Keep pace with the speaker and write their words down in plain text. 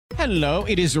Hello,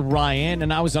 it is Ryan,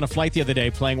 and I was on a flight the other day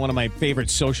playing one of my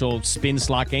favorite social spin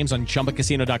slot games on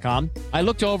ChumbaCasino.com. I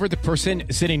looked over at the person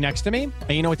sitting next to me, and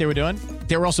you know what they were doing?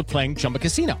 They were also playing Chumba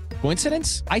Casino.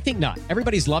 Coincidence? I think not.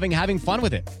 Everybody's loving having fun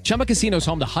with it. Chumba Casino is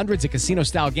home to hundreds of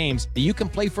casino-style games that you can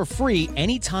play for free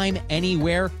anytime,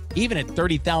 anywhere, even at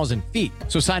 30,000 feet.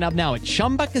 So sign up now at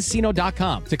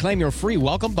ChumbaCasino.com to claim your free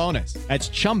welcome bonus. That's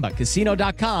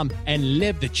ChumbaCasino.com and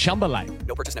live the Chumba life.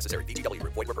 No purchase necessary. VGW.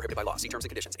 Void where prohibited by law. See terms and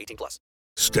conditions. 18+.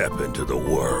 Step into the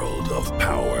world of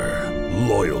power,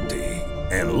 loyalty,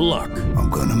 and luck. I'm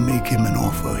gonna make him an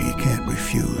offer he can't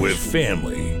refuse. With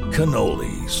family,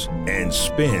 cannolis, and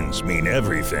spins mean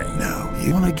everything. Now,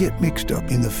 you wanna get mixed up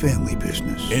in the family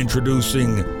business.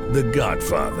 Introducing The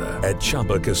Godfather at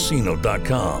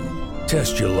ChumbaCasino.com.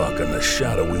 Test your luck in the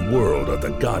shadowy world of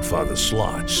The Godfather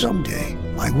slot. Someday,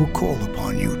 I will call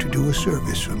upon you to do a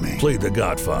service for me. Play The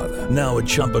Godfather now at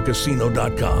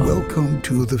ChumbaCasino.com. Welcome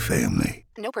to the family.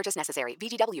 No purchase necessary.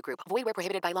 VGW Group. Void where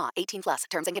prohibited by law. 18+.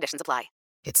 Terms and conditions apply.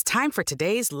 It's time for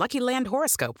today's Lucky Land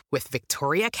horoscope with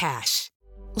Victoria Cash.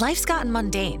 Life's gotten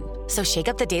mundane, so shake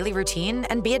up the daily routine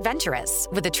and be adventurous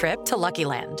with a trip to Lucky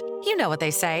Land. You know what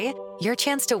they say. Your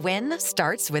chance to win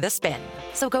starts with a spin.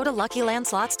 So go to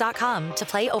LuckyLandSlots.com to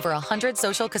play over 100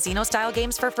 social casino-style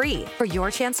games for free for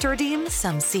your chance to redeem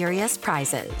some serious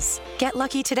prizes. Get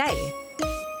lucky today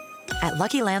at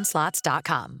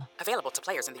LuckyLandSlots.com. Available to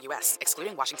players in the U.S.,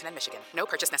 excluding Washington and Michigan. No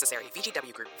purchase necessary.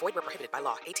 VGW Group. Void where prohibited by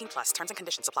law. 18+. Terms and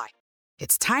conditions apply.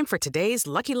 It's time for today's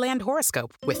Lucky Land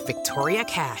horoscope with Victoria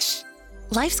Cash.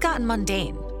 Life's gotten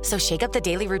mundane, so shake up the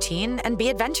daily routine and be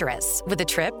adventurous with a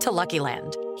trip to Lucky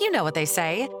Land. You know what they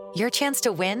say. Your chance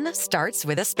to win starts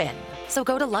with a spin. So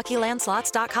go to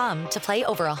LuckyLandSlots.com to play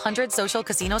over 100 social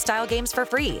casino-style games for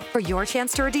free for your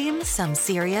chance to redeem some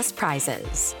serious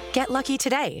prizes. Get lucky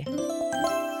today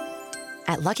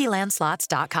at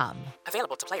LuckyLandSlots.com.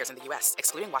 Available to players in the U.S.,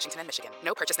 excluding Washington and Michigan.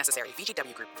 No purchase necessary.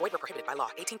 VGW Group. Void where prohibited by law.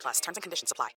 18+. Terms and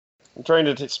conditions apply. I'm trying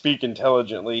to speak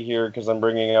intelligently here because I'm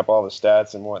bringing up all the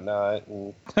stats and whatnot.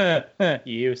 And...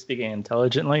 You speaking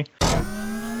intelligently?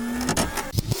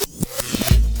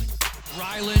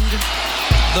 Ryland,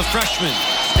 the freshman,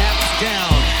 snaps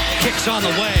down, kicks on the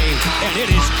way, and it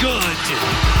is good.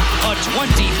 A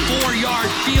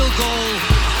 24-yard field goal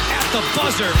at the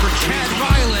buzzer for Chad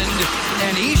Ryland,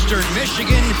 and Eastern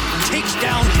Michigan takes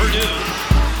down Purdue.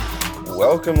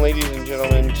 Welcome, ladies and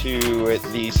gentlemen, to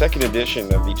the second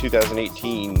edition of the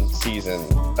 2018 season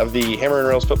of the Hammer and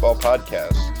Rails Football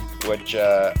Podcast, which,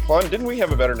 Juan, didn't we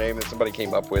have a better name that somebody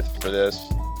came up with for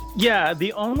this? Yeah,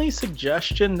 the only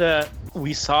suggestion that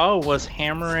we saw was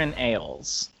Hammer and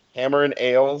Ales. Hammer and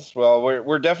Ales? Well,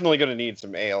 we're definitely going to need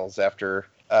some ales after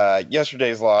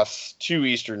yesterday's loss to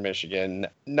Eastern Michigan.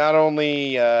 Not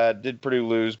only did Purdue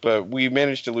lose, but we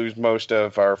managed to lose most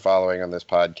of our following on this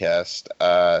podcast.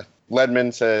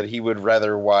 Ledman said he would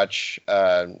rather watch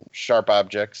Sharp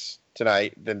Objects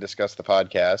tonight than discuss the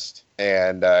podcast.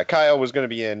 And Kyle was going to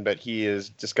be in, but he is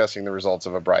discussing the results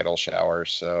of a bridal shower.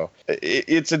 So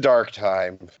it's a dark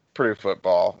time, Purdue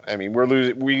football. I mean, we're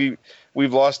losing.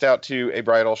 We've lost out to a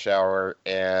bridal shower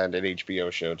and an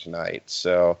HBO show tonight.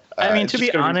 So I mean, to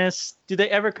be honest, do they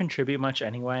ever contribute much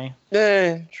anyway?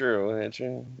 True.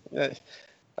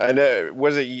 I know.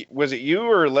 Was it you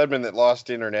or Ledman that lost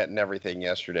internet and everything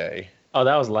yesterday? Oh,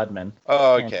 that was Ledman.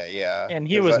 Oh, okay, yeah. And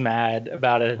he was mad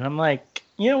about it. And I'm like,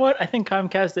 you know what? I think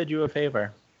Comcast did you a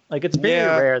favor. Like, it's very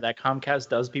rare that Comcast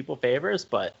does people favors,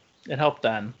 but it helped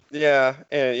them. Yeah,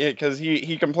 because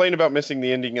he complained about missing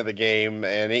the ending of the game,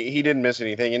 and he didn't miss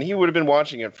anything, and he would have been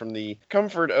watching it from the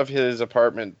comfort of his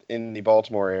apartment in the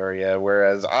Baltimore area,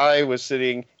 whereas I was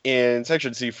sitting in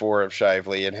Section C4 of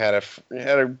Shively and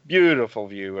had a beautiful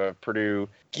view of Purdue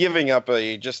giving up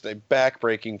just a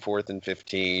back-breaking 4th and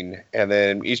 15, and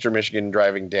then Eastern Michigan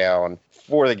driving down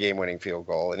for the game-winning field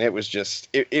goal, and it was just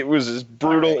it was as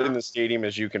brutal in the stadium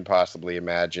as you can possibly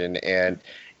imagine, and.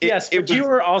 But you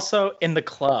were also in the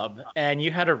club and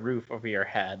you had a roof over your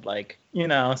head,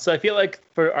 so I feel like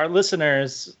for our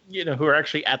listeners, who are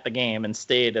actually at the game and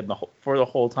stayed for the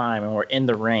whole time and were in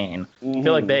the rain, I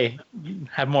feel like they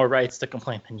have more rights to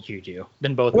complain than you do,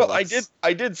 than both of us. Well,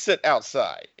 I did sit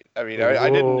outside. I mean, I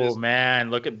didn't just... Oh,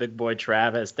 man, look at big boy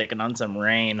Travis taking on some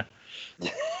rain.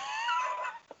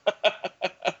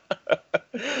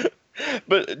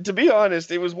 But to be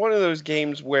honest, it was one of those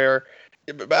games where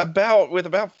with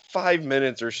about 5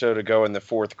 minutes or so to go in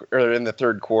the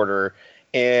third quarter,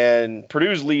 and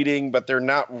Purdue's leading, but they're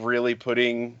not really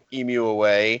putting EMU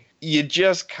away. You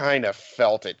just kind of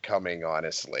felt it coming,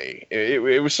 honestly.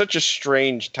 It was such a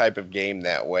strange type of game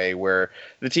that way, where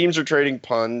the teams are trading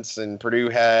punts, and Purdue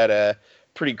had a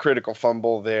pretty critical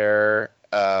fumble there.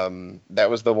 That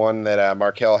was the one that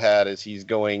Markell had as he's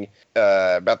going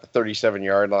about the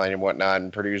 37-yard line and whatnot,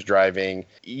 and Purdue's driving.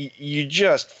 You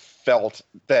just felt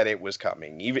that it was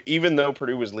coming, even though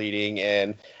Purdue was leading.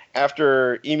 And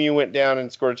after Emu went down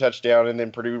and scored a touchdown, and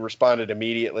then Purdue responded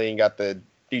immediately and got the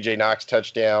DJ Knox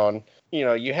touchdown,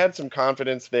 you had some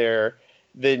confidence there.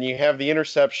 Then you have the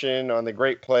interception on the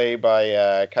great play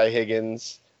by Kai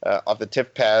Higgins off the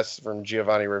tip pass from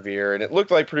Giovanni Revere, and it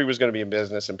looked like Purdue was going to be in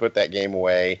business and put that game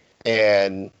away.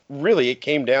 And really, it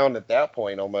came down at that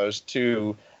point almost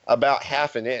to about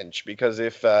half an inch, because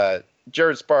if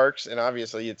Jared Sparks, and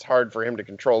obviously it's hard for him to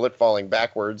control it falling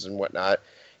backwards and whatnot,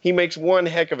 he makes one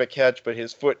heck of a catch, but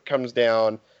his foot comes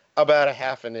down about a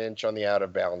half an inch on the out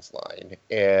of bounds line.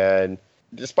 And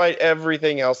despite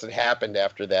everything else that happened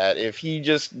after that, if he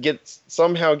just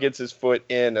somehow gets his foot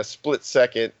in a split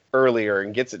second earlier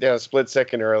and gets it down a split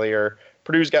second earlier,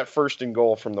 Purdue's got first and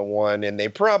goal from the 1, and they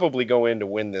probably go in to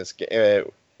win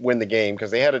the game,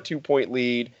 because they had a 2-point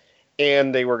lead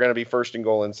and they were going to be first and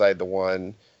goal inside the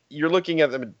 1. You're looking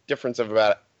at the difference of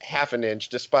about half an inch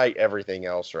despite everything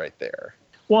else right there.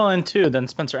 Well, and two, then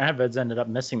Spencer Avids ended up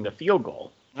missing the field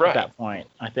goal at that point,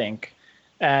 I think.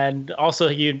 And also,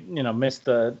 you missed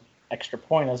the extra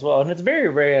point as well. And it's very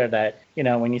rare that,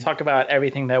 when you talk about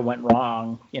everything that went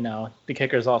wrong, the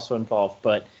kicker's also involved.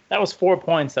 But that was 4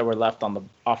 points that were left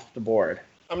off the board.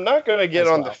 I'm not going to get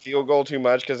on the field goal too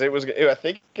much, because I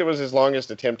think it was his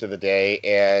longest attempt of the day.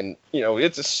 And,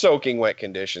 it's a soaking wet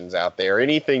conditions out there.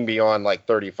 Anything beyond like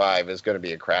 35 is going to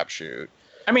be a crapshoot.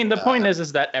 I mean, the point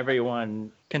is that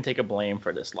everyone can take a blame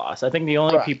for this loss. I think the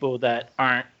only people that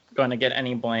aren't going to get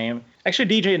any blame. Actually,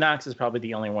 DJ Knox is probably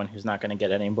the only one who's not going to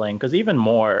get any blame, because even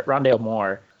Rondale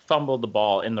Moore fumbled the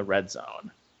ball in the red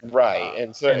zone. Right.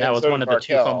 And that was one of the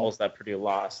 2 fumbles that Purdue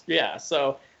lost. Yeah.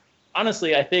 So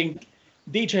honestly, I think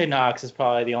DJ Knox is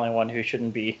probably the only one who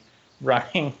shouldn't be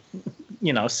running,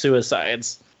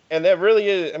 suicides. And that really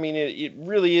is, it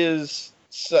really is,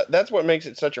 that's what makes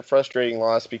it such a frustrating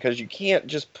loss, because you can't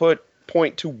just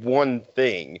point to one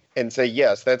thing and say,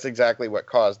 yes, that's exactly what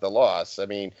caused the loss.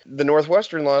 The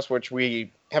Northwestern loss, which we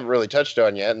haven't really touched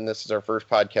on yet, and this is our first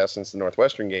podcast since the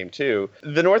Northwestern game too.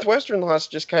 The Northwestern loss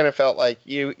just kind of felt like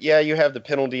you have the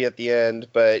penalty at the end,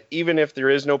 but even if there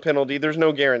is no penalty, there's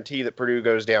no guarantee that Purdue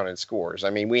goes down and scores.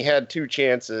 We had 2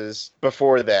 chances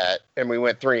before that, and we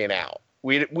went 3 and out.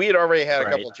 We had already had a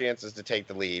couple of chances to take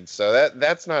the lead, so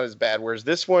that's not as bad. Whereas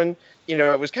this one,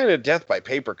 it was kind of death by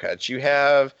paper cuts. You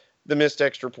have the missed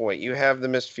extra point, you have the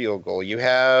missed field goal, you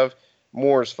have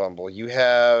Moore's fumble, you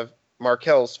have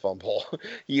Markell's fumble,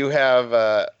 you have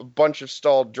a bunch of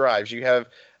stalled drives, you have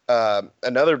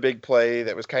another big play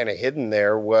that was kind of hidden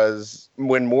there was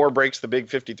when Moore breaks the big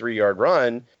 53-yard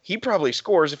run. He probably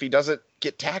scores if he doesn't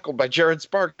get tackled by Jared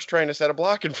Sparks trying to set a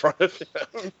block in front of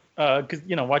him. Because,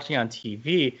 watching on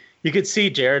TV, you could see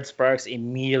Jared Sparks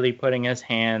immediately putting his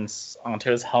hands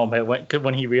onto his helmet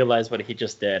when he realized what he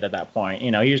just did at that point.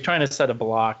 He was trying to set a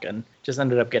block and just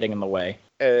ended up getting in the way.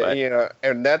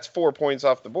 And that's 4 points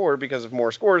off the board, because if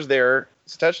Moore scores there,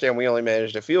 it's a touchdown. We only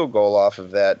managed a field goal off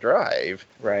of that drive.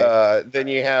 Right. Then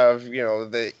you have,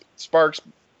 the Sparks,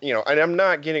 and I'm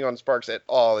not getting on Sparks at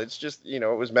all. It's just, it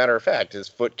was matter of fact. His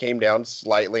foot came down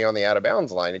slightly on the out of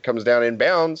bounds line. It comes down in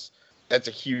bounds. That's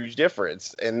a huge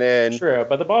difference. And then true,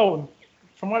 but the ball,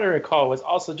 from what I recall, was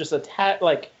also just a tad,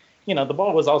 the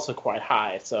ball was also quite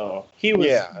high, so he was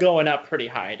going up pretty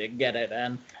high to get it,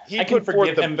 and he put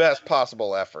forth the best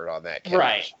possible effort on that catch.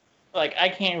 Right. I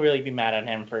can't really be mad at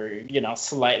him for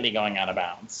slightly going out of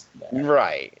bounds there.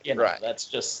 Right. Right. That's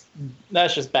just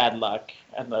bad luck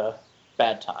and the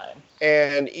bad time.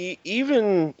 And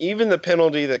even the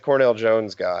penalty that Cornell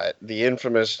Jones got, the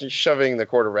infamous shoving the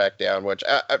quarterback down, which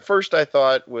at first I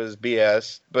thought was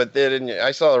BS, but then I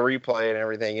saw the replay and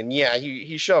everything, and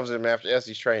he shoves him as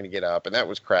he's trying to get up, and that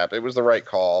was crap. It was the right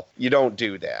call. You don't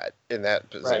do that in that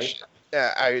position.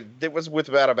 Right. It was with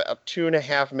about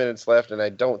 2.5 minutes left, and I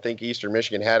don't think Eastern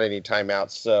Michigan had any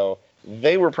timeouts, so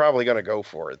they were probably going to go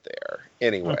for it there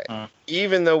anyway.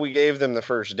 Even though we gave them the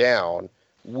first down,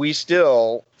 we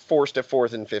still forced a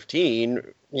 4th and 15.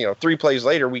 3 plays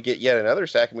later, we get yet another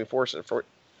sack, and we force it for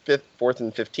 4th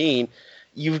and 15.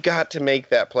 You've got to make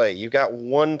that play. You've got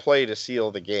one play to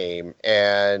seal the game,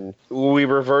 and we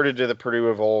reverted to the Purdue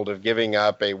of old of giving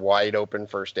up a wide open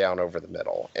first down over the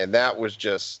middle, and that was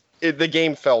just the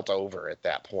game felt over at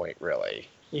that point, really.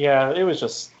 Yeah, it was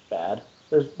just bad.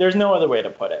 There's no other way to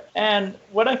put it. And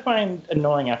what I find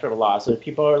annoying after the loss is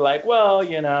people are like, well,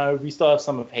 we still have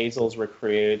some of Hazel's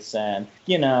recruits, and,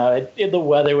 the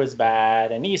weather was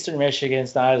bad, and Eastern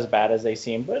Michigan's not as bad as they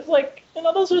seem. But it's like,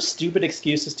 those are stupid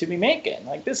excuses to be making.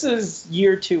 Like, this is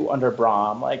year 2 under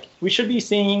Braum. Like, we should be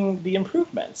seeing the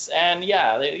improvements. And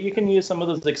yeah, you can use some of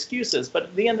those excuses, but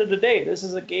at the end of the day, this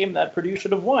is a game that Purdue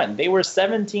should have won. They were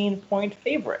 17-point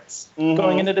favorites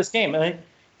going into this game. And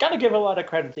got to give a lot of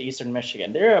credit to Eastern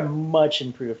Michigan. They're a much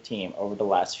improved team over the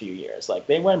last few years. Like,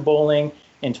 they went bowling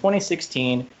in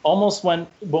 2016, almost went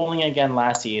bowling again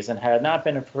last season, had it not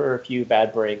been for a few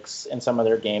bad breaks in some of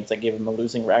their games that gave them a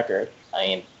losing record. I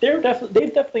mean, they've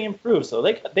definitely improved, so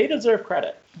they deserve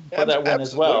credit for that win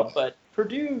as well. But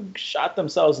Purdue shot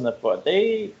themselves in the foot.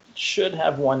 They should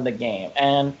have won the game.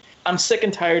 And I'm sick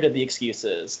and tired of the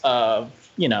excuses of,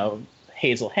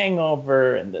 Hazel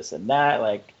hangover and this and that.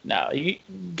 Like, no, you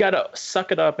got to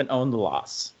suck it up and own the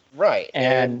loss. Right.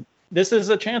 And this is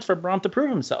a chance for Braum to prove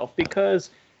himself,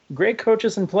 because great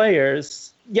coaches and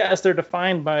players, yes, they're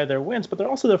defined by their wins, but they're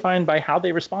also defined by how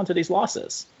they respond to these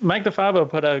losses. Mike DeFavo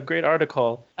put a great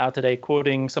article out today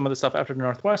quoting some of the stuff after the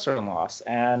Northwestern loss.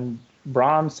 And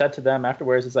Braum said to them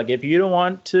afterwards, it's like, if you don't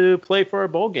want to play for a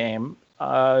bowl game,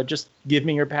 just give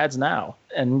me your pads now.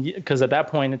 And because at that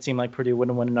point, it seemed like Purdue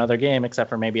wouldn't win another game except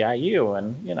for maybe IU.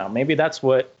 And, maybe that's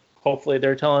what hopefully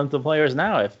they're telling the players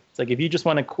now. If you just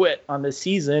want to quit on this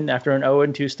season after an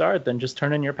 0-2 start, then just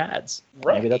turn in your pads.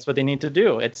 Right. Maybe that's what they need to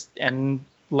do. And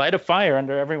light a fire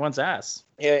under everyone's ass.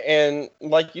 Yeah, and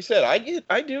like you said,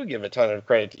 I do give a ton of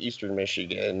credit to Eastern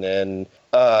Michigan, and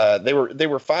they were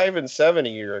 5-7 a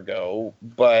year ago,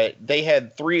 but they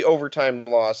had 3 overtime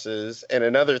losses and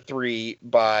another 3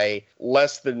 by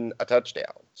less than a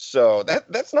touchdown. So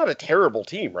that's not a terrible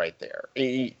team right there.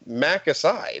 Mac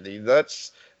aside,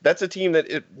 that's a team that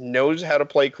it knows how to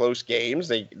play close games.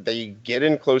 They get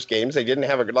in close games. They didn't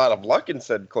have a lot of luck in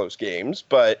said close games,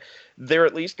 but they're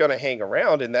at least going to hang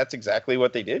around, and that's exactly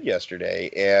what they did yesterday.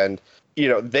 And,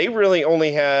 they really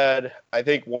only had, I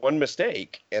think, one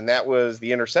mistake, and that was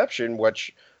the interception,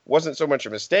 which wasn't so much a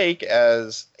mistake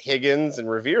as Higgins and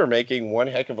Revere making one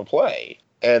heck of a play.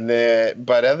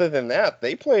 But other than that,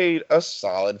 they played a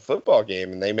solid football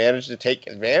game, and they managed to take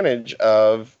advantage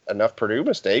of enough Purdue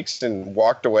mistakes and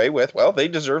walked away with, well, they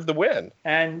deserve the win.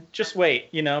 And just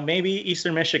wait, maybe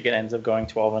Eastern Michigan ends up going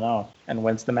 12-0 and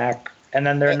wins the MAC, and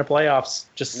then they're in the playoffs.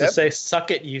 Just to say,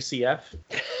 suck it, UCF.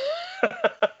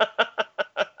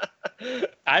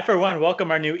 I, for one,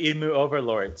 welcome our new Emu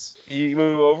overlords.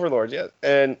 Emu overlords, yeah.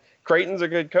 And Creighton's a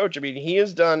good coach. I mean, he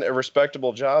has done a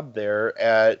respectable job there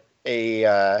at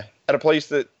a place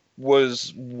that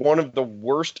was one of the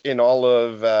worst in all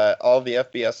of the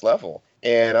FBS level.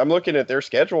 And I'm looking at their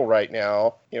schedule right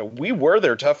now. We were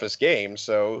their toughest game.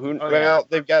 So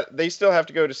they still have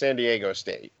to go to San Diego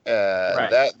State.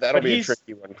 Right. That'll be a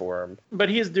tricky one for them. But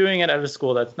he's doing it at a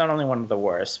school that's not only one of the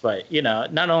worst, but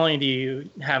not only do you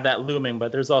have that looming,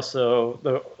 but there's also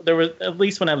there was, at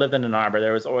least when I lived in Ann Arbor,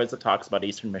 there was always the talks about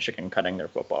Eastern Michigan cutting their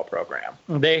football program.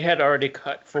 They had already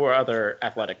cut 4 other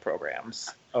athletic programs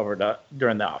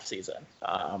during the off season.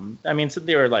 So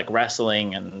they were like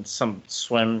wrestling and some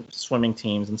swimming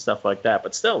teams and stuff like that,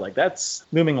 but still, like, that's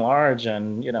looming large.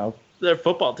 And their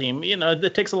football team,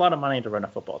 it takes a lot of money to run a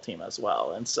football team as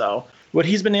well. And so what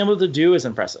he's been able to do is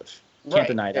impressive. Can't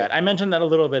deny that. I mentioned that a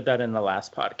little bit in the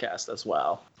last podcast as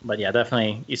well. But yeah,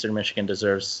 definitely Eastern Michigan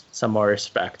deserves some more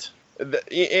respect.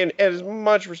 And as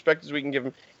much respect as we can give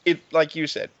them, it, like you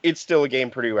said, it's still a game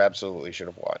Purdue absolutely should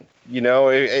have won.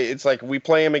 It's like, we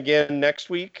play them again next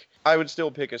week, I would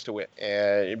still pick us to win,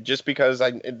 just because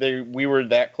we were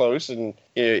that close, and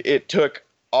it took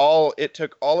all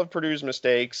of Purdue's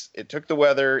mistakes. It took the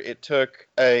weather. It took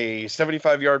a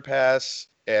 75-yard pass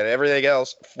and everything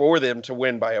else for them to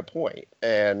win by a point.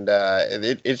 And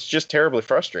it's just terribly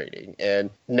frustrating. And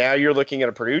now you're looking at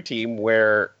a Purdue team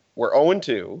where we're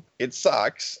 0-2. It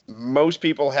sucks. Most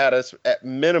people had us at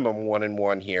minimum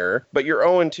 1-1 here, but you're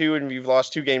 0-2 and you've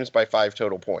lost 2 games by 5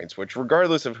 total points, which,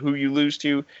 regardless of who you lose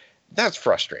to, that's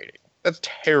frustrating. That's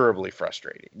terribly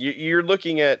frustrating. You're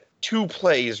looking at 2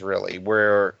 plays, really,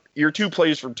 where you're 2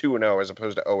 plays from 2-0 as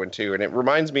opposed to 0-2. And it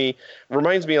reminds me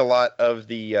a lot of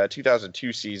the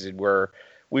 2002 season, where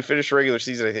we finished regular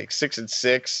season, I think,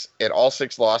 6-6, and all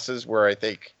 6 losses were, I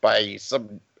think, by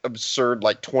some absurd,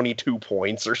 like 22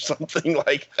 points or something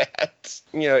like that.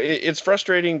 It's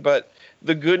frustrating, but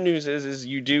the good news is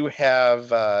you do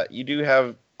have a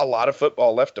lot of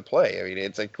football left to play. I mean,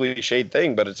 it's a cliched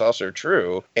thing, but it's also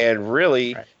true. And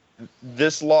really,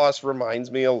 this loss reminds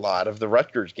me a lot of the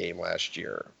Rutgers game last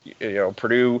year.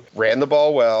 Purdue ran the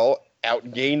ball well.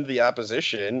 outgained the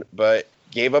opposition, but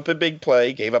gave up a big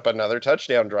play, gave up another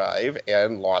touchdown drive,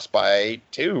 and lost by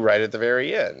 2 right at the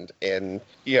very end. And,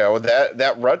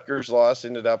 that Rutgers loss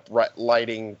ended up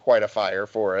lighting quite a fire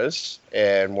for us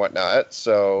and whatnot.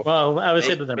 So, well, I would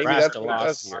say the Nebraska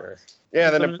loss. Yeah,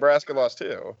 the Nebraska loss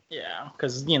too. Yeah,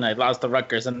 because, it lost to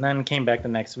Rutgers and then came back the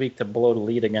next week to blow the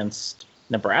lead against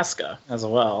Nebraska as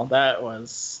well. That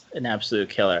was an absolute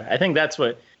killer. I think that's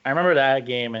what I remember that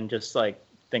game and just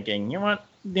thinking, you know what?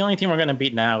 The only team we're going to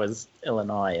beat now is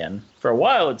Illinois. And for a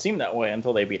while, it seemed that way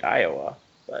until they beat Iowa.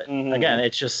 But again,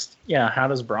 it's just, how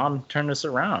does Brom turn this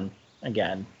around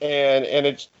again? And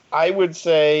it's, I would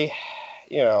say,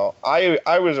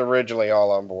 I was originally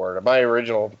all on board. My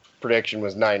original prediction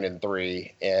was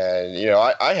 9-3. And,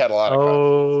 I had a lot of confidence.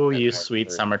 Oh, you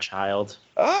sweet summer child.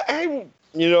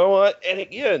 You know what? And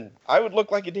again, I would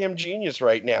look like a damn genius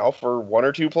right now for 1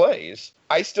 or 2 plays.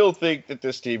 I still think that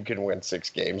this team can win 6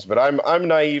 games, but I'm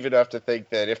naive enough to think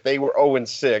that if they were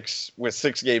 0-6 with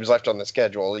 6 games left on the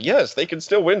schedule, yes, they can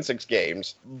still win 6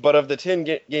 games. But of the 10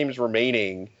 games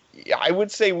remaining, I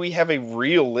would say we have a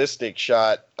realistic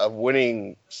shot of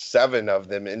winning 7 of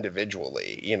them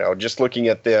individually, just looking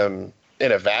at them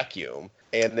in a vacuum.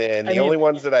 And then the only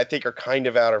ones that I think are kind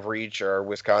of out of reach are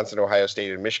Wisconsin, Ohio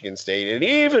State, and Michigan State. And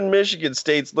even Michigan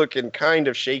State's looking kind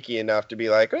of shaky enough to be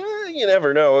like, you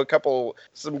never know.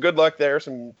 Some good luck there,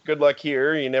 some good luck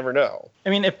here. You never know. I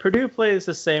mean, if Purdue plays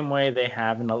the same way they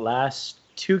have in the last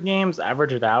 2 games,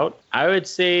 average it out, I would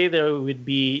say there would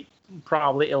be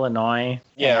probably Illinois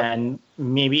and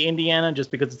maybe Indiana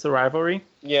just because it's a rivalry.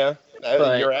 Yeah,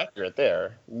 you're accurate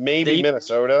there. Maybe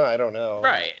Minnesota. I don't know.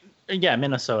 Right. Yeah,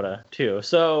 Minnesota too.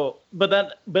 So,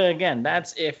 but again,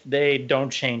 that's if they don't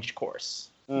change course,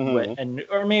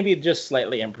 or maybe just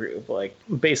slightly improve,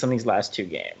 based on these last 2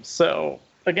 games. So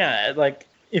again,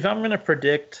 if I'm going to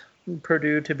predict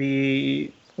Purdue to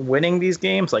be winning these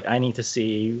games, I need to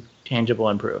see tangible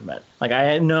improvement.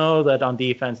 I know that on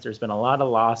defense, there's been a lot of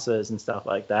losses and stuff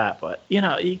like that, but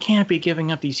you can't be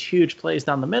giving up these huge plays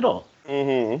down the middle.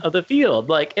 Of the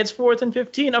field. It's 4th and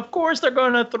 15. Of course they're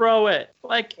going to throw it.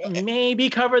 Maybe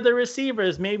cover the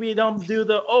receivers. Maybe don't do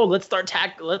let's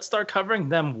start covering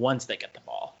them once they get the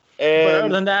ball. But other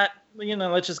than that,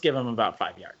 let's just give them about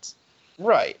 5 yards.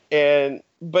 Right.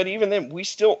 But even then, we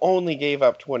still only gave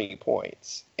up 20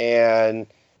 points. And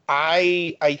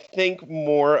I think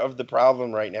more of the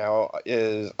problem right now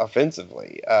is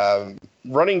offensively.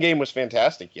 Running game was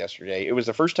fantastic yesterday. It was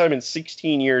the first time in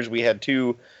 16 years we had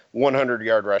 2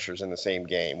 100-yard rushers in the same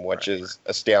game, which is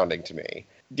astounding to me.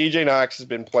 DJ Knox has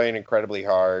been playing incredibly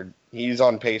hard. He's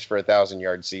on pace for a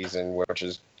 1,000-yard season, which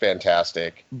is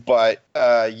fantastic. But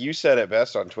you said it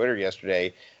best on Twitter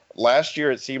yesterday. Last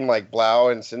year, it seemed like Blau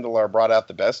and Sindelar brought out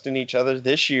the best in each other.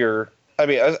 This year,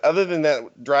 other than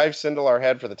that drive Sindelar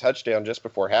had for the touchdown just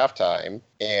before halftime,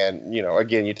 and,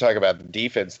 again, you talk about the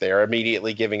defense there,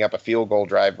 immediately giving up a field goal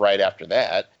drive right after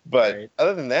that. But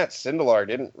other than that, Sindelar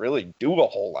didn't really do a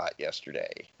whole lot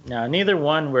yesterday. No, neither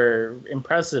one were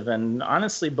impressive, and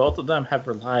honestly, both of them have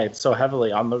relied so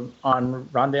heavily on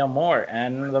Rondale Moore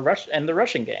and the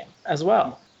rushing game as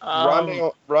well.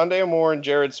 Rondale Moore and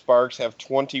Jared Sparks have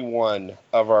 21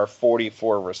 of our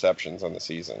 44 receptions on the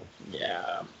season.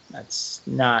 Yeah, that's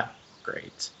not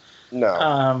great.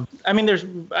 No. I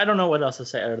don't know what else to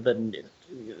say other than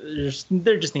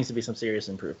there just needs to be some serious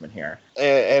improvement here.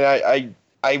 And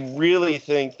I really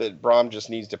think that Brom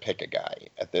just needs to pick a guy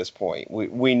at this point.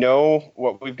 We know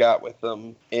what we've got with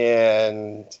them,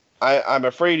 and I'm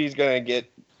afraid he's going to get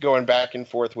going back and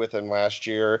forth with him last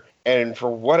year. And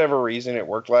for whatever reason, it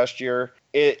worked last year.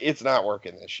 It's not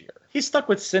working this year. He's stuck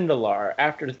with Sindelar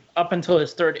up until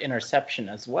his 3rd interception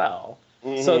as well.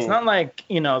 So it's not like,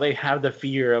 they have the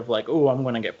fear of I'm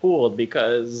going to get pulled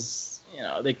because,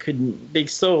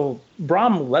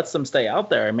 Brom lets them stay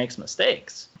out there and makes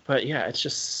mistakes. But yeah, it's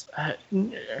just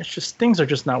things are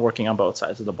just not working on both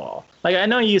sides of the ball. I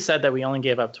know you said that we only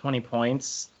gave up 20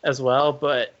 points as well,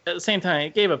 but at the same time,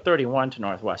 it gave up 31 to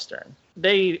Northwestern.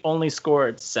 They only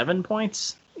scored 7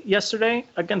 points yesterday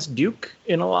against Duke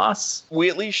in a loss. We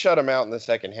at least shut them out in the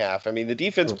second half. The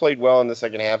defense played well in the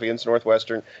second half against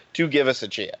Northwestern to give us a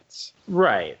chance.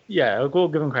 Right. Yeah, we'll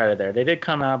give them credit there. They did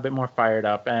come out a bit more fired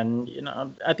up, and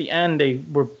at the end they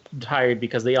were tired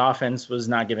because the offense was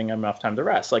not giving them enough time to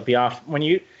rest.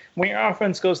 When your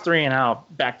offense goes 3 and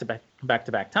out back to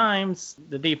back times,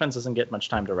 the defense doesn't get much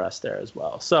time to rest there as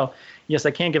well. So yes,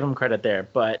 I can't give them credit there,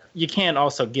 but you can't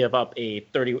also give up a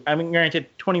 30. Granted,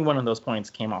 21 of those points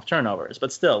came off turnovers,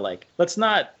 but still, let's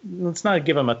not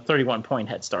give them a 31-point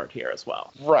head start here as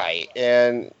well. Right,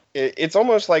 and it's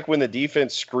almost like when the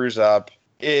defense screws up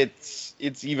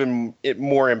it's even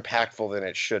more impactful than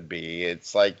it should be.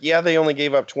 It's like, yeah, they only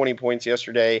gave up 20 points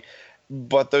yesterday,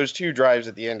 but those two drives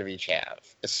at the end of each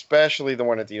half, especially the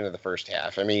one at the end of the first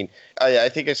half. I mean, I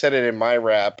think I said it in my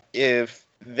wrap. If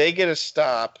they get a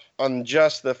stop on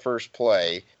just the first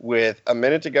play with a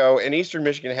minute to go, and Eastern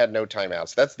Michigan had no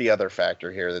timeouts. That's the other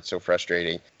factor here that's so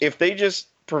frustrating. If they just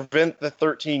prevent the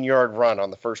 13-yard run on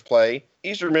the first play,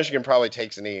 Eastern Michigan probably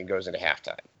takes a knee and goes into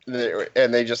halftime.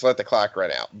 And they just let the clock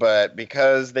run out. But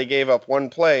because they gave up one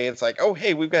play, it's like, oh,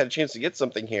 hey, we've got a chance to get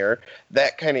something here.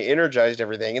 That kind of energized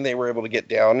everything, and they were able to get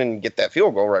down and get that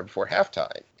field goal right before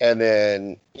halftime. And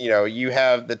then, you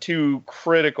have the two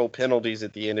critical penalties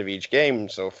at the end of each game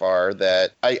so far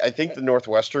that I think the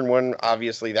Northwestern one,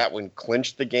 obviously that one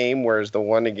clinched the game, whereas the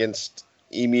one against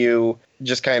EMU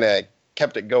just kind of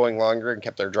kept it going longer and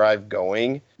kept their drive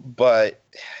going. But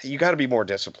you got to be more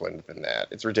disciplined than that.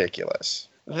 It's ridiculous.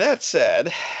 That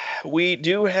said, we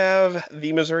do have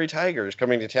the Missouri Tigers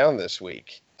coming to town this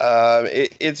week.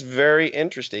 It's very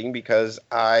interesting because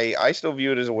I still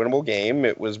view it as a winnable game.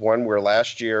 It was one where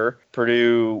last year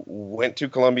Purdue went to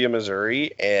Columbia,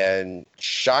 Missouri, and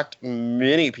shocked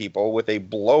many people with a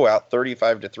blowout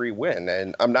 35-3 win.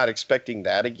 And I'm not expecting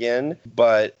that again.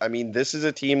 But, I mean, this is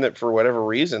a team that, for whatever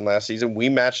reason, last season, we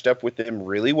matched up with them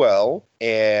really well.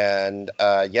 And,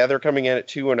 they're coming in at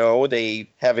 2-0. They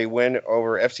have a win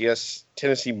over FCS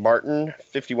Tennessee Martin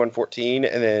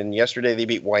 51-14, and then yesterday they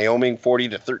beat Wyoming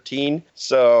 40-13.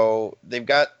 So they've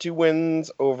got 2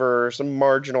 wins over some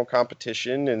marginal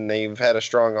competition, and they've had a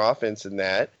strong offense in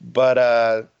that. But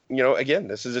again,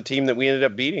 this is a team that we ended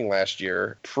up beating last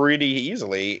year pretty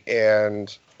easily,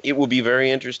 and it will be very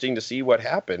interesting to see what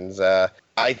happens.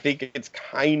 I think it's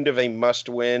kind of a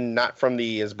must-win, not from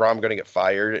the is Brom going to get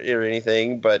fired or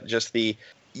anything, but just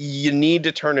you need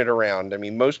to turn it around. I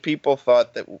mean, most people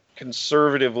thought that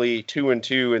conservatively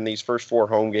 2-2 in these first 4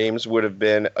 home games would have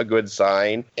been a good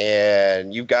sign.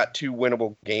 And you've got 2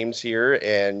 winnable games here,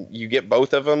 and you get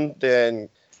both of them, then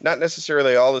not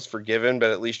necessarily all is forgiven,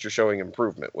 but at least you're showing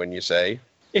improvement, when you say.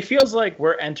 It feels like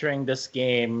we're entering this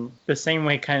game the same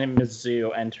way kind of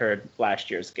Mizzou entered last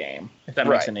year's game, if that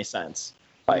makes any sense.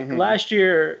 Like last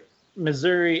year,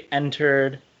 Missouri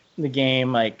entered the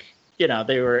game like,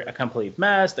 they were a complete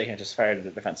mess. They had just fired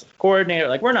the defensive coordinator.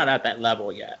 Like, we're not at that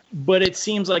level yet. But it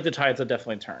seems like the tides have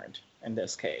definitely turned in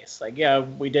this case. Like, yeah,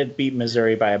 we did beat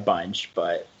Missouri by a bunch,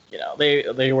 but,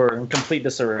 they were in complete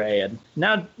disarray. And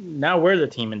now we're the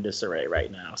team in disarray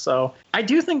right now. So I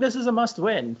do think this is a must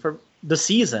win for the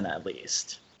season, at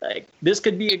least. Like, this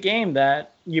could be a game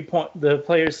that we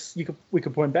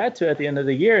could point back to at the end of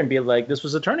the year and be like, this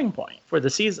was a turning point for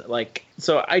the season. Like,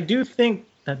 so I do think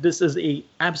that this is a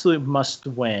absolute must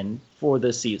win for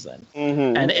this season.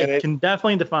 And it can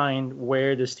definitely define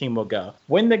where this team will go.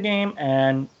 Win the game,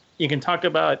 and you can talk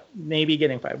about maybe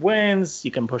getting 5 wins. You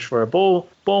can push for a bowl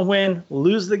win,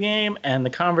 lose the game, and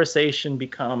the conversation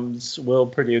becomes, will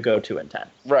Purdue go 2-10?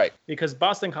 Right. Because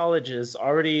Boston College is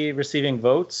already receiving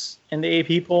votes in the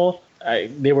AP poll.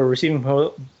 They were receiving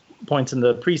points in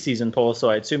the preseason poll, so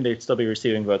I assume they'd still be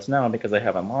receiving votes now because they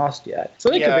haven't lost yet. So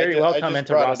they could very well come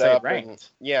into Ross 8 ranked.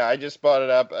 I just brought it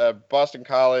up. Boston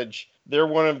College, they're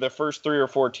one of the first 3 or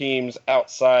 4 teams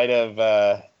outside of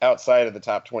the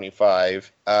top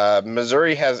 25.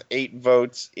 Missouri has 8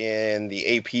 votes in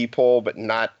the AP poll, but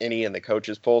not any in the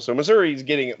coaches poll. So Missouri's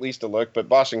getting at least a look, but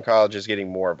Boston College is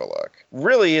getting more of a look.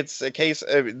 Really, it's a case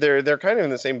they're kind of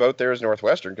in the same boat there as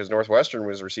Northwestern, because Northwestern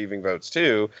was receiving votes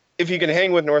too. If you can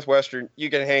hang with Northwestern, you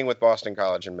can hang with Boston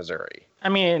College and Missouri. I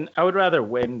mean, I would rather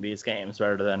win these games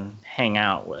rather than hang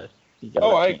out with the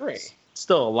other I teams. agree.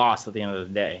 Still a loss at the end of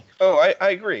the day. I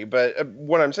agree. But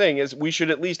what I'm saying is we should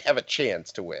at least have a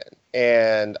chance to win.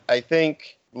 And I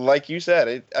think, like you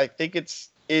said, I think it's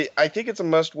a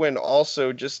must win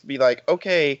also. Just be like,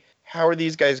 okay, how are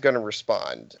these guys going to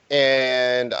respond?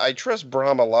 And I trust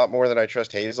Brom a lot more than I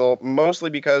trust Hazel, mostly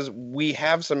because we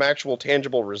have some actual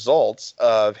tangible results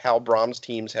of how Brom's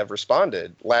teams have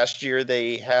responded. Last year,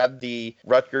 they had the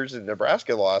Rutgers and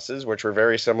Nebraska losses, which were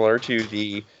very similar to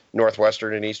the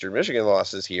Northwestern and Eastern Michigan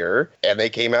losses here, and they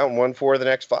came out and won 4 of the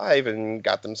next 5 and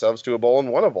got themselves to a bowl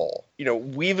and won a bowl.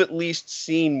 We've at least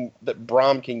seen that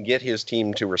Brom can get his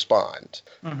team to respond,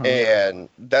 and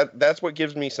that's what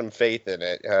gives me some faith in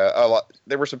it.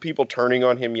 There were some people turning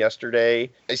on him yesterday.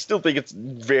 I still think it's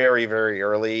very, very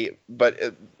early, but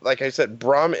like I said,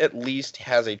 Brom at least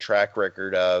has a track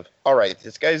record of, all right,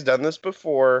 this guy's done this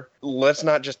before. Let's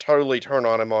not just totally turn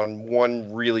on him on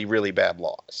one really, really bad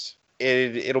loss.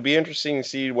 It'll be interesting to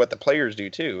see what the players do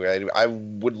too. I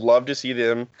would love to see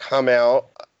them come out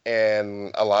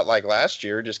and a lot like last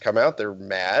year, just come out, they're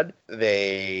mad,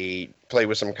 they play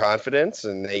with some confidence,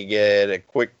 and they get a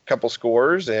quick couple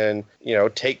scores and,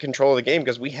 take control of the game,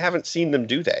 because we haven't seen them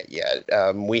do that yet.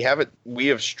 We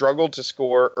have struggled to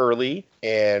score early,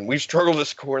 and we've struggled to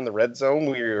score in the red zone.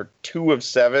 We're 2 of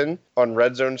 7 on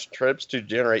red zone trips to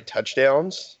generate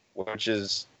touchdowns, which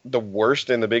is the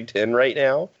worst in the Big Ten right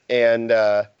now. And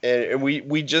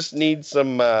we just need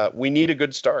we need a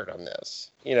good start on this.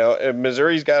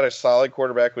 Missouri's got a solid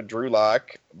quarterback with Drew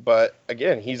Lock, but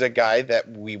again, he's a guy that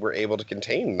we were able to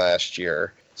contain last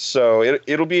year. So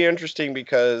it'll be interesting,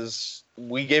 because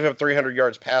we gave up 300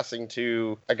 yards passing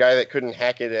to a guy that couldn't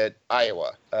hack it at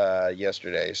Iowa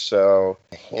yesterday. So,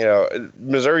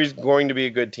 Missouri's going to be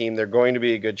a good team. They're going to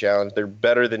be a good challenge. They're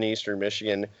better than Eastern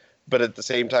Michigan, but at the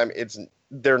same time,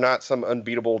 they're not some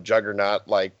unbeatable juggernaut.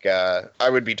 Like, I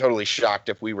would be totally shocked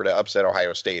if we were to upset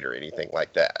Ohio State or anything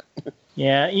like that.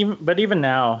 Yeah, even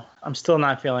now, I'm still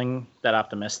not feeling that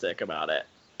optimistic about it.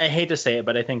 I hate to say it,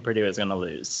 but I think Purdue is going to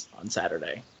lose on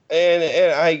Saturday. And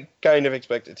I kind of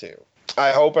expect it to.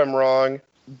 I hope I'm wrong,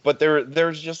 but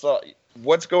there's just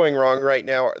what's going wrong right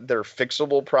now. They're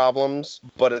fixable problems,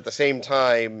 but at the same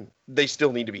time, they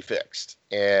still need to be fixed.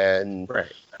 And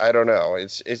right. I don't know.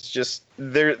 It's just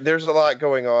there's a lot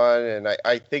going on, and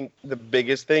I think the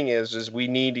biggest thing is we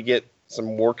need to get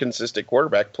some more consistent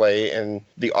quarterback play, and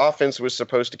the offense was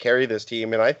supposed to carry this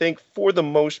team. And I think for the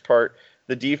most part,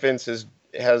 the defense has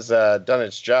done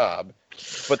its job.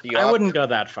 But I wouldn't go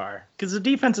that far, because the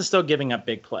defense is still giving up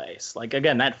big plays. Like,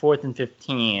 again, that 4th and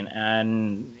 15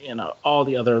 and, all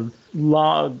the other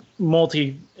the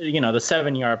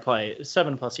 7+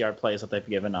 yard plays that they've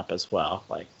given up as well.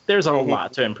 Like, there's a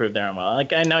lot to improve there. Well,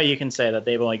 like, I know you can say that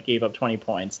they've only gave up 20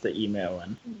 points to Emo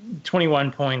and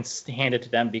 21 points handed to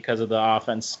them because of the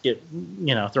offense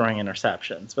throwing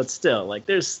interceptions. But still, like,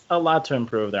 there's a lot to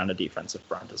improve there on the defensive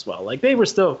front as well. Like, they were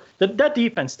still that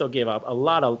defense still gave up a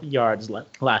lot of yards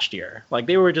last year. Like,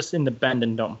 they were just in the bend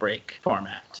and don't break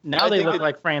format. Now they look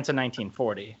like France in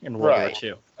 1940 in World War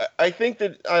II. I think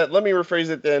that, let me rephrase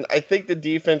it then. I think the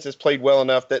defense has played well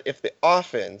enough that if the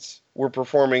offense were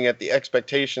performing at the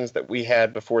expectations that we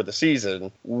had before the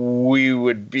season, we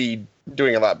would be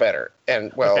doing a lot better.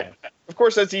 And, Of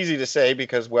course, that's easy to say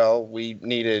because, we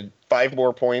needed 5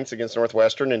 more points against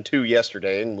Northwestern and 2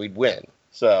 yesterday, and we'd win.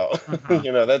 So,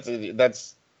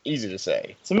 that's easy to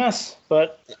say. It's a mess,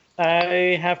 but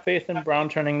I have faith in Brown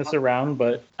turning this around,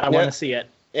 but I want to see it.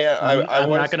 Yeah, I'm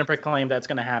not going to proclaim that's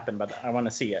going to happen, but I want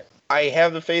to see it. I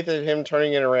have the faith in him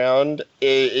turning it around.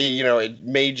 It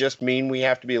may just mean we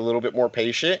have to be a little bit more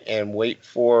patient and wait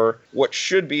for what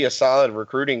should be a solid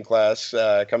recruiting class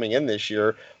coming in this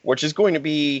year, which is going to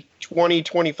be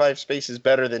 25 spaces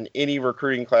better than any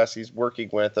recruiting class he's working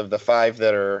with of the 5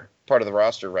 that are part of the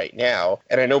roster right now.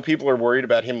 And I know people are worried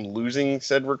about him losing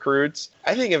said recruits.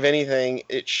 I think, if anything,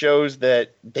 it shows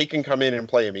that they can come in and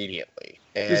play immediately.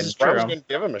 And Brown's going to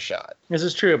give him a shot. This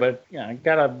is true, but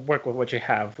got to work with what you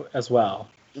have as well.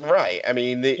 Right. I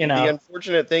mean, the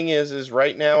unfortunate thing is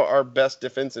right now our best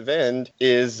defensive end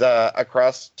is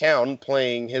across town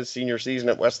playing his senior season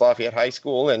at West Lafayette High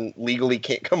School and legally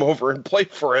can't come over and play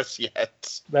for us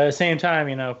yet. But at the same time,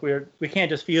 we can't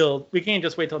just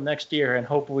wait till next year and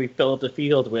hope we fill up the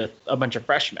field with a bunch of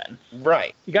freshmen.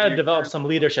 Right. You got to develop some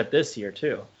leadership this year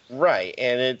too. Right.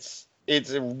 And it's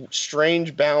a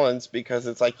strange balance because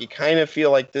it's like you kind of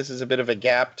feel like this is a bit of a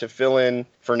gap to fill in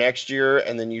for next year,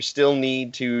 and then you still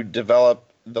need to develop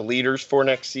the leaders for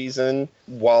next season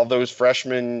while those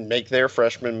freshmen make their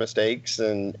freshman mistakes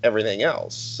and everything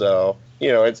else. So,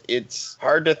 it's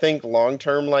hard to think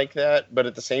long-term like that, but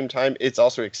at the same time, it's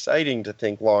also exciting to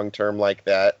think long-term like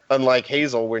that. Unlike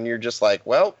Hazel, when you're just like,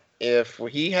 if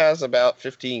he has about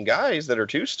 15 guys that are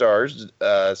 2-stars,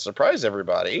 surprise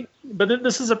everybody. But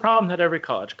this is a problem that every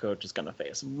college coach is going to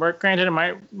face. Granted, it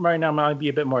might be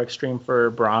a bit more extreme for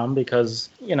Braum because,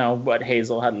 what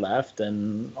Hazel had left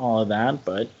and all of that.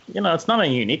 But, it's not a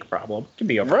unique problem. It can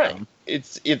be overcome.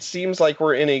 Right. It seems like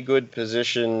we're in a good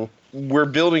position. We're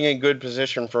building a good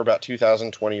position for about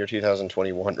 2020 or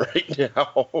 2021 right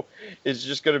now. It's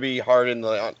just going to be hard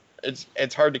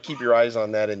it's hard to keep your eyes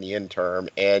on that in the interim,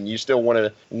 and you still want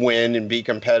to win and be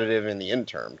competitive in the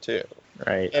interim too.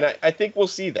 Right. And I think we'll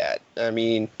see that. I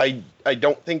mean, I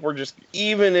don't think we're just,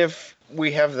 even if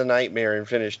we have the nightmare and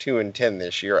finish 2-10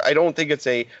 this year. I don't think it's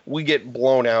a we get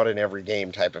blown out in every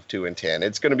game type of 2-10.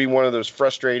 It's going to be one of those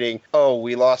frustrating,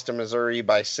 we lost to Missouri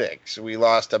by 6. We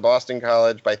lost to Boston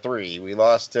College by 3. We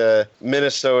lost to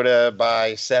Minnesota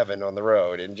by 7 on the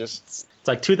road, and just... It's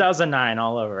like 2009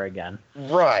 all over again.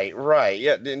 Right.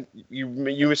 Yeah,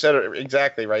 you said it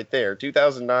exactly right there.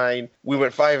 2009, we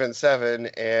went 5-7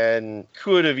 and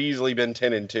could have easily been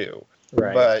 10-2.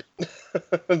 Right. But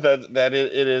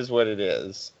it is what it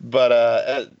is.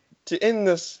 But to end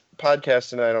this podcast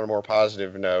tonight on a more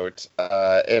positive note,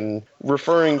 and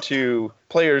referring to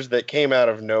players that came out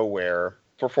of nowhere,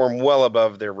 perform well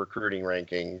above their recruiting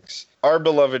rankings, our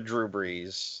beloved Drew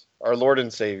Brees, our Lord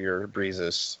and Savior,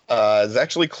 Breezes, is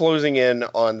actually closing in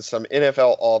on some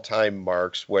NFL all-time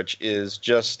marks, which is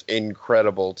just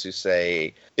incredible to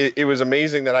say. It was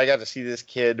amazing that I got to see this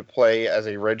kid play as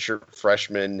a redshirt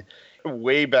freshman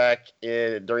way back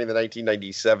during the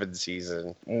 1997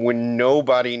 season when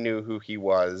nobody knew who he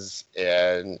was,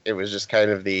 and it was just kind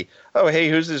of hey,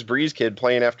 who's this Breeze kid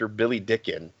playing after Billy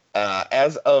Dicken?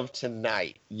 As of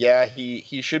tonight,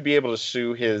 he should be able to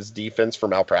sue his defense for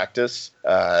malpractice,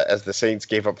 as the Saints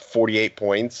gave up 48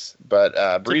 points.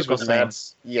 But Breeze was mad.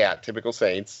 Yeah, typical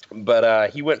Saints.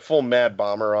 But he went full Mad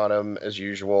Bomber on him as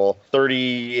usual.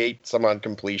 38 some odd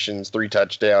completions, 3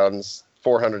 touchdowns,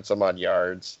 400 some odd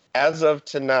yards. As of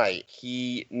tonight,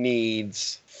 he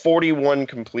needs 41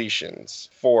 completions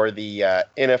for the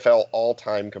NFL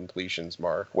all-time completions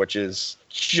mark, which is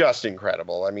just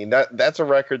incredible. I mean, that's a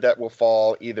record that will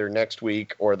fall either next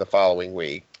week or the following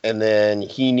week. And then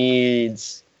he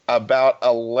needs about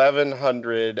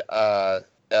 1,100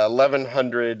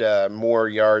 more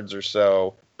yards or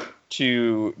so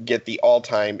to get the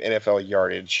all-time NFL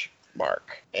yardage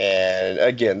mark. And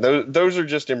again, those are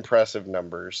just impressive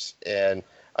numbers. And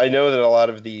I know that a lot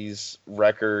of these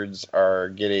records are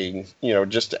getting,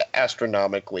 just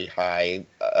astronomically high,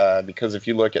 because if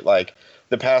you look at like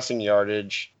the passing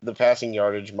yardage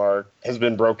mark has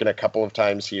been broken a couple of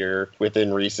times here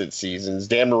within recent seasons.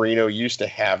 Dan Marino used to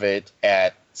have it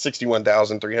at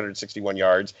 61,361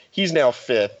 yards. He's now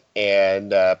 5th,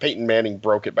 and Peyton Manning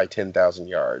broke it by 10,000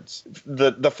 yards.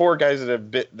 The 4 guys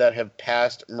that have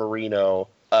passed Marino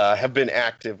have been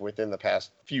active within the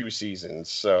past few seasons.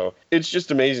 So it's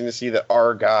just amazing to see that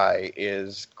our guy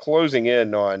is closing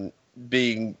in on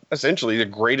being essentially the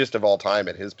greatest of all time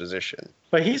at his position.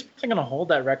 But he's probably going to hold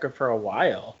that record for a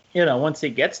while, once he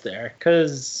gets there,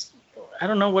 because I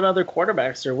don't know what other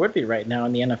quarterbacks there would be right now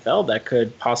in the NFL that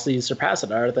could possibly surpass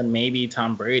it, other than maybe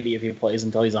Tom Brady if he plays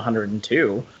until he's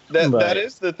 102. That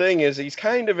is the thing, is he's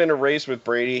kind of in a race with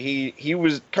Brady. He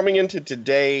was coming into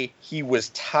today, he was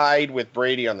tied with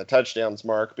Brady on the touchdowns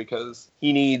mark because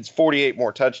he needs 48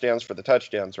 more touchdowns for the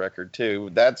touchdowns record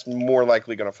too. That's more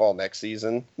likely going to fall next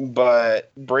season. But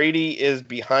Brady is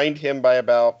behind him by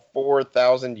about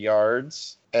 4,000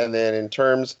 yards. And then in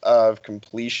terms of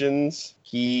completions,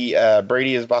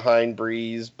 Brady is behind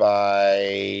Breeze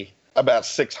by about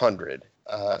 600.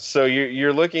 So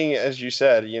you're looking, as you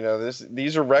said,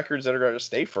 these are records that are going to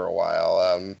stay for a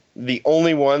while. The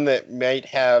only one that might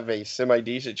have a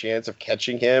semi-decent chance of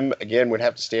catching him, again, would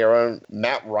have to stay around.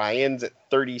 Matt Ryan's at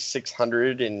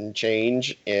 3,600 and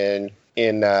change in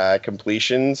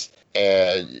completions.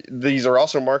 And these are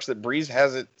also marks that Breeze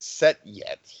hasn't set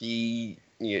yet.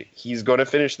 He's going to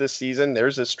finish this season.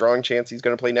 There's a strong chance he's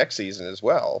going to play next season as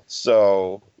well.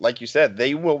 So, like you said,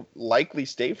 they will likely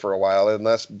stay for a while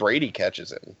unless Brady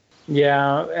catches him.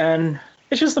 Yeah, and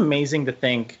it's just amazing to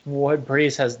think what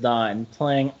Breeze has done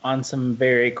playing on some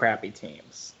very crappy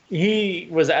teams. He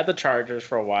was at the Chargers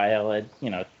for a while, and,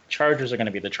 Chargers are going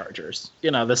to be the Chargers.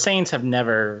 The Saints have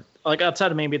never,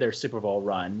 outside of maybe their Super Bowl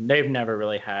run, they've never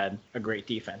really had a great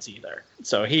defense either.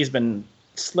 So he's been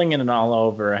slinging it all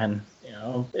over, and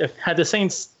if had the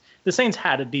Saints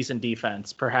had a decent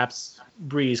defense, perhaps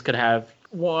Breeze could have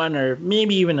one or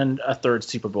maybe even a third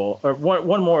Super Bowl, or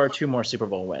one more or 2 more Super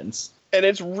Bowl wins. And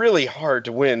it's really hard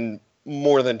to win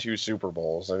more than 2 Super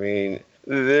Bowls. I mean,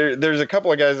 there's a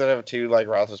couple of guys that have 2, like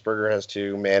Roethlisberger has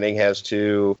 2, Manning has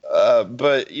 2,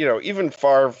 but even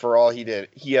Favre, for all he did,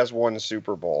 he has 1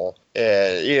 Super Bowl.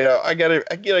 I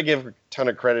gotta give a ton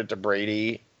of credit to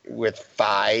Brady with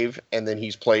 5, and then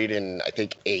he's played in, I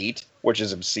think, 8. which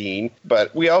is obscene.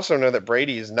 But we also know that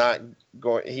Brady is not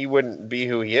going. He wouldn't be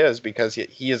who he is because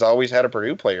he has always had a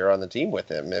Purdue player on the team with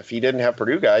him. If he didn't have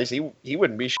Purdue guys, he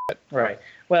wouldn't be shit. Right.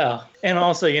 Well, and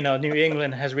also, New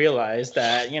England has realized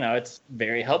that, it's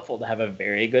very helpful to have a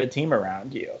very good team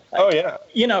around you. Oh, yeah.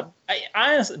 I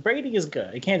honestly, Brady is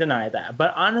good. I can't deny that.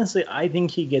 But honestly, I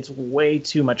think he gets way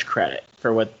too much credit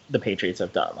for what the Patriots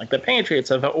have done. Like, the Patriots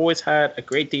have always had a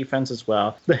great defense as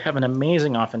well. They have an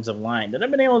amazing offensive line that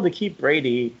have been able to keep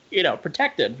Brady,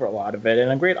 protected for a lot of it, and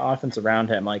a great offense around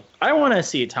him. Like, I want to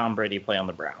see Tom Brady play on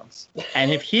the Browns.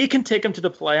 And if he can take them to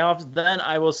the playoffs, then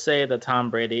I will say that Tom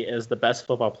Brady is the best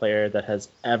football player that has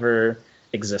ever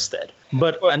existed.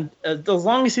 But as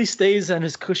long as he stays in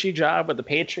his cushy job with the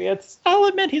Patriots, I'll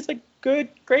admit he's a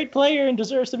great player and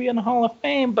deserves to be in the Hall of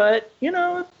Fame. But,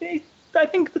 I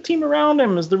think the team around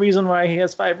him is the reason why he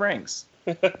has 5 rings.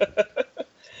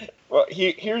 Well,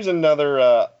 here's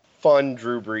another fun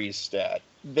Drew Brees stat.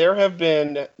 There have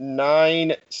been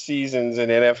 9 seasons in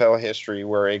NFL history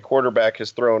where a quarterback has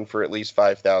thrown for at least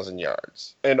 5,000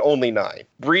 yards, and only 9.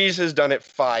 Brees has done it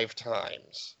 5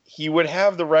 times. He would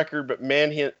have the record, but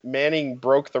Manning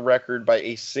broke the record by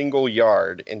a single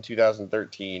yard in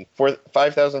 2013, for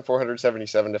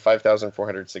 5,477 to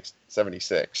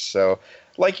 5,476. So,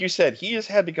 like you said, he has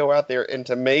had to go out there, and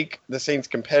to make the Saints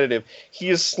competitive, he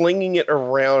is slinging it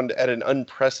around at an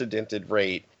unprecedented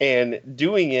rate and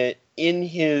doing it in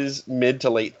his mid to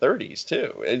late 30s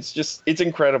too. It's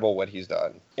incredible what he's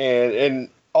done. And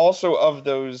also, of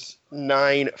those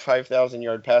 9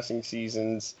 5,000-yard passing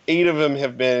seasons, 8 of them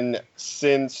have been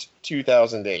since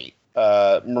 2008.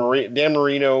 Dan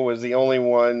Marino was the only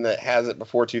one that has it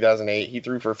before 2008. He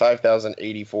threw for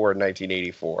 5,084 in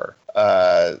 1984.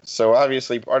 So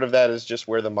obviously part of that is just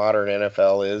where the modern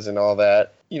NFL is and all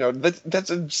that. That's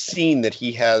obscene that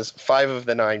he has 5 of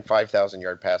the 9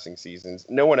 5,000-yard passing seasons.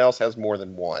 No one else has more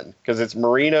than 1, because it's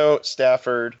Marino,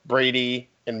 Stafford, Brady,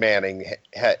 and Manning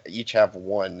each have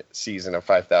 1 season of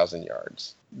 5,000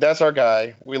 yards. That's our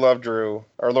guy. We love Drew,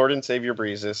 our Lord and Savior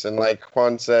Breezes. And like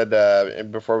Juan said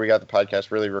before we got the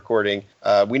podcast really recording,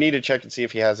 we need to check and see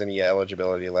if he has any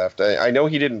eligibility left. I know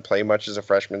he didn't play much as a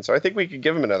freshman, so I think we could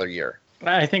give him another year.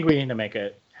 I think we need to make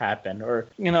it happen. Or,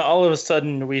 all of a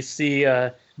sudden we see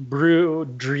Brew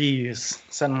Drees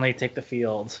suddenly take the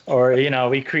field. Or,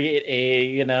 we create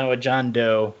a John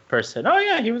Doe person. Oh,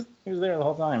 yeah, he was there the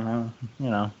whole time.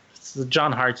 It's the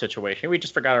John Hart situation. We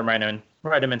just forgot to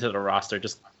write him into the roster.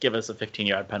 Just give us a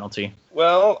 15-yard penalty.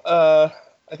 Well,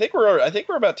 I think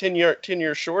we're about 10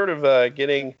 years short of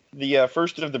getting the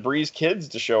first of the Breeze kids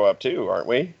to show up too, aren't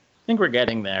we? I think we're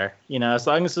getting there. As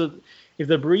long as if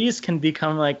the Breeze can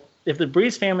become if the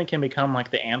Breeze family can become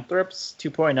like the Anthrops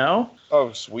 2.0.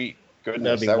 Oh, sweet.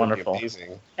 Goodness, that'd be wonderful. Would be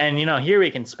amazing. And here we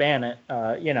can span it,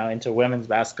 into women's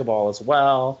basketball as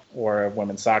well, or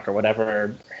women's soccer,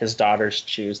 whatever his daughters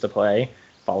choose to play,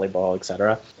 volleyball,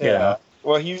 etc. Yeah.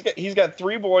 Well, he's got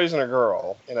 3 boys and a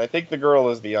girl, and I think the girl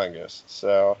is the youngest.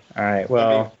 So. All right.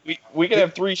 Well, we could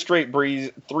have 3 straight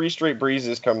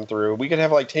Breezes come through. We could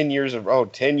have like 10 years of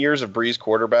Breeze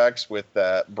quarterbacks with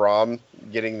Braum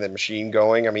getting the machine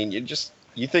going. I mean,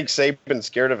 you think Saban's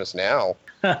scared of us now?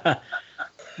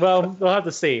 Well, we'll have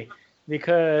to see,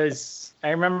 because I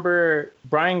remember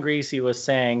Brian Greasy was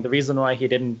saying the reason why he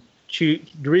didn't choose,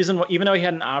 even though he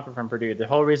had an offer from Purdue, the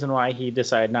whole reason why he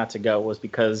decided not to go was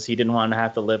because he didn't want to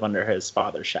have to live under his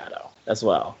father's shadow as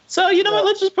well. So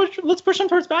what? Let's push him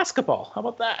towards basketball. How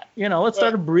about that? Let's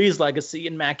start a Breeze legacy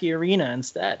in Mackey Arena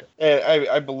instead. And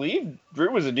I believe Drew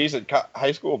was a decent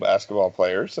high school basketball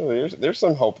player, so there's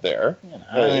some hope there.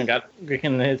 We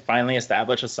can finally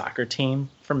establish a soccer team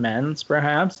for men's,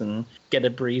 perhaps, and get a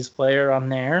Breeze player on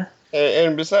there.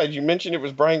 And besides, you mentioned it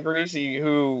was Brian Greasy,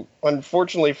 who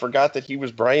unfortunately forgot that he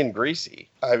was Brian Greasy.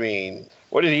 I mean,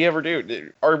 what did he ever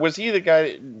do? Or was he the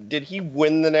guy? Did he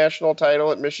win the national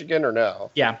title at Michigan or no?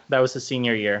 Yeah, that was his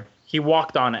senior year. He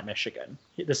walked on at Michigan,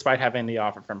 despite having the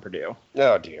offer from Purdue.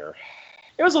 Oh, dear.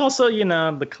 It was also,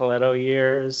 the Coletto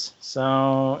years.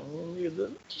 So,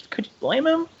 could you blame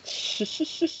him?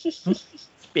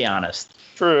 Be honest.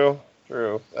 True.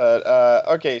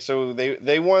 Okay, so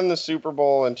they won the Super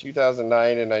Bowl in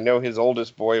 2009, and I know his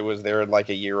oldest boy was there like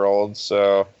a year old.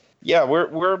 So yeah,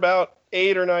 we're about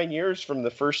 8 or 9 years from the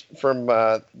first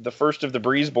of the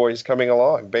Breeze boys coming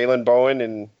along, Balin Bowen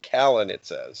and Callan, it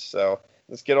says. So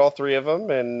let's get all 3 of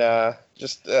them, and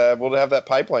we'll have that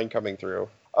pipeline coming through.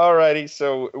 Alrighty,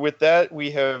 so with that,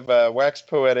 we have waxed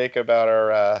poetic about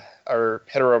our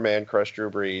hetero man crush, Drew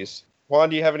Brees. Juan,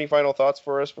 do you have any final thoughts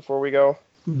for us before we go?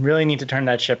 Really need to turn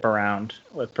that ship around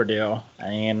with Purdue. I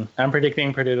mean, I'm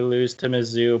predicting Purdue to lose to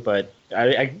Mizzou, but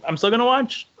I'm still going to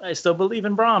watch. I still believe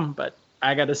in Braum, but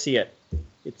I got to see it.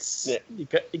 You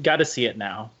got to see it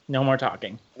now. No more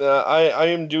talking. I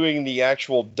am doing the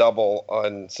actual double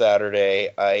on Saturday.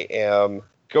 I am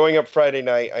going up Friday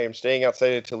night. I am staying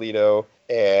outside of Toledo,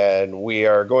 and we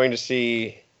are going to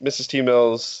see Mrs. T.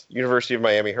 Mills, University of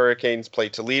Miami Hurricanes, play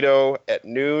Toledo at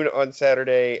noon on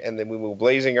Saturday, and then we will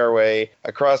blazing our way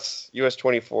across US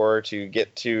 24 to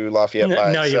get to Lafayette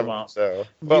by No, 7. you won't. So,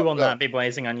 You will not be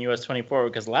blazing on US 24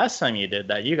 because last time you did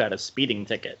that, you got a speeding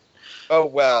ticket. Oh,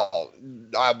 well,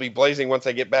 I'll be blazing once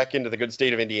I get back into the good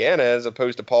state of Indiana as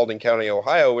opposed to Paulding County,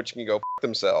 Ohio, which can go f***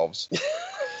 themselves.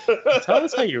 Tell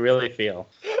us how you really feel.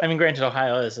 I mean, granted,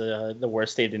 Ohio is the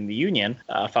worst state in the union,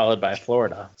 followed by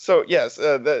Florida. So, yes,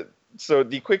 so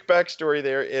the quick backstory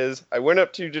there is I went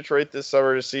up to Detroit this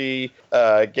summer to see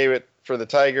Gave for the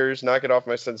Tigers, knock it off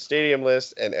my son's stadium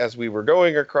list, and as we were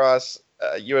going across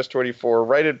US 24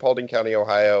 right in Paulding County,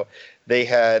 Ohio, they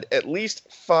had at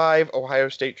least 5 Ohio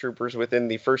State troopers within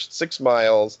the first 6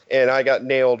 miles, and I got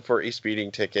nailed for a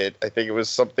speeding ticket. I think it was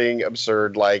something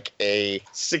absurd like a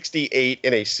 68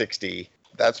 and a 60.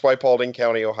 That's why Paulding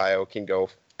County, Ohio can go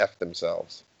F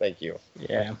themselves. Thank you.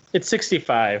 Yeah, it's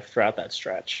 65 throughout that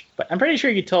stretch. But I'm pretty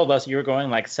sure you told us you were going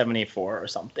like 74 or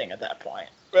something at that point.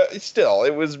 But still,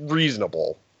 it was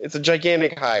reasonable. It's a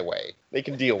gigantic highway. They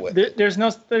can deal with it. There's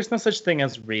no such thing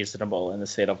as reasonable in the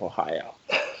state of Ohio,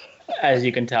 as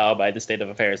you can tell by the state of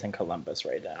affairs in Columbus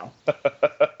right now.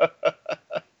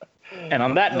 And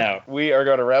on that note, we are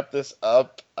going to wrap this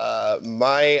up.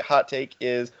 My hot take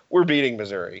is we're beating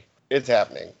Missouri. It's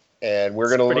happening, and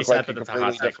we're going to look like a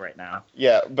completely different right now.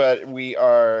 Yeah, but we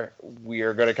are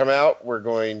going to come out. We're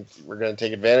going to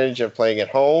take advantage of playing at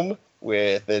home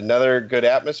with another good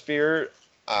atmosphere.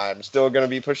 I'm still going to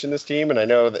be pushing this team, and I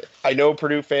know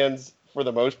Purdue fans for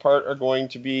the most part are going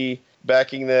to be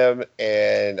backing them,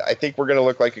 and I think we're going to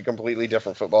look like a completely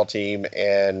different football team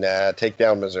and take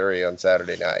down Missouri on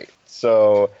Saturday night.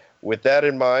 So with that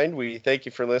in mind, we thank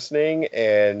you for listening,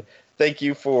 and thank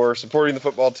you for supporting the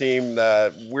football team.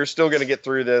 We're still going to get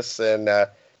through this and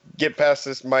get past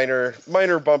this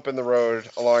minor bump in the road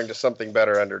along to something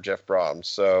better under Jeff Braum.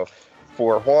 So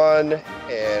for Juan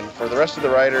and for the rest of the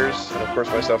writers, and of course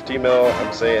myself, T-Mill,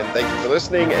 I'm saying thank you for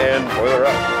listening and boiler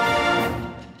up.